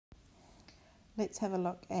let's have a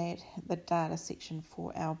look at the data section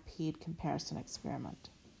for our paired comparison experiment.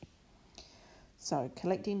 So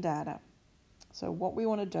collecting data. So what we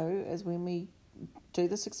want to do is when we do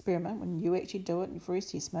this experiment, when you actually do it for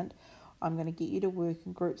assessment, I'm going to get you to work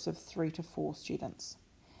in groups of 3 to 4 students.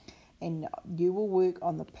 And you will work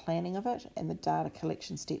on the planning of it and the data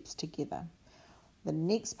collection steps together. The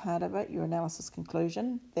next part of it, your analysis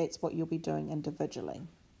conclusion, that's what you'll be doing individually.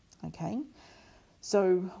 Okay?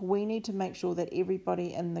 So we need to make sure that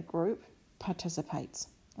everybody in the group participates.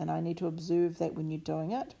 And I need to observe that when you're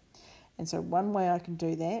doing it. And so one way I can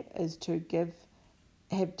do that is to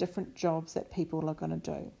have different jobs that people are going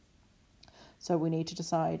to do. So we need to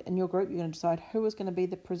decide, in your group, you're going to decide who is going to be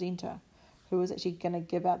the presenter, who is actually going to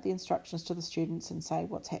give out the instructions to the students and say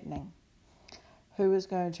what's happening, who is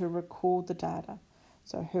going to record the data,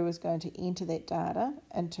 so who is going to enter that data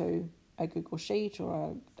into a Google Sheet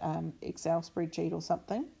or an Excel spreadsheet or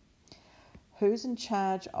something, who's in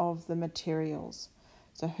charge of the materials,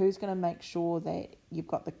 so who's going to make sure that you've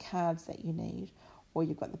got the cards that you need, or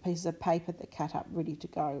you've got the pieces of paper that cut up ready to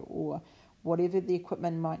go, or whatever the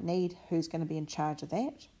equipment might need, who's going to be in charge of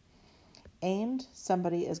that. And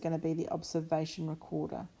somebody is going to be the observation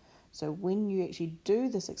recorder. So when you actually do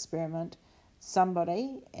this experiment,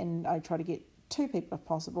 somebody, and I try to get 2 people if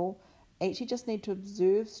possible, actually just need to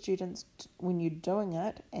observe students when you're doing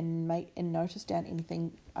it and notice down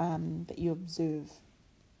anything that you observe.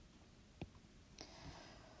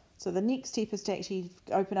 So the next step is to actually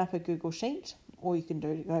open up a Google Sheet, or you can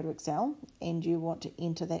go to Excel, and you want to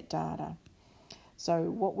enter that data. So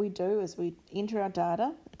what we do is we enter our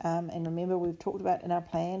data, and remember we've talked about in our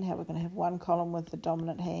plan how we're going to have one column with the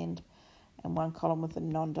dominant hand and one column with the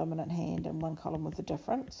non-dominant hand and one column with the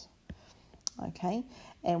difference. Okay,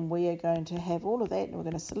 and we are going to have all of that, and we're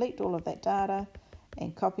going to select all of that data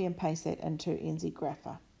and copy and paste that into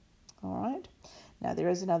NZGrapher. All right. Now there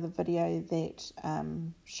is another video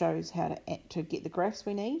that shows how to get the graphs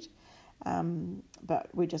we need, but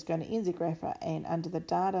we're just going to NZGrapher, and under the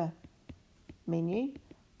data menu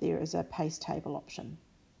there is a paste table option.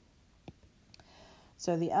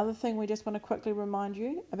 So the other thing we just want to quickly remind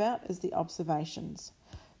you about is the observations.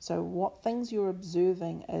 So what things you're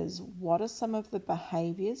observing is what are some of the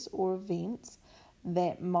behaviours or events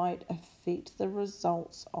that might affect the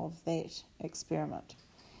results of that experiment.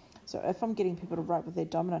 So if I'm getting people to write with their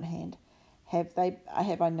dominant hand, have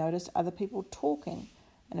I noticed other people talking?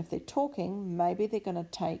 And if they're talking, maybe they're going to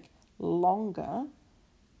take longer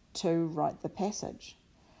to write the passage.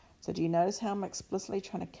 So do you notice how I'm explicitly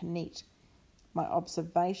trying to connect my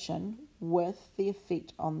observation with the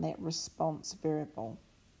effect on that response variable?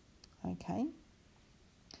 Okay.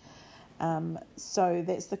 So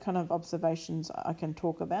that's the kind of observations I can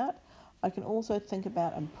talk about. I can also think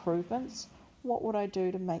about improvements. What would I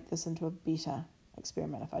do to make this into a better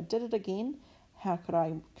experiment? If I did it again, how could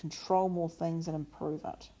I control more things and improve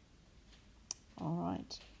it? All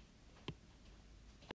right.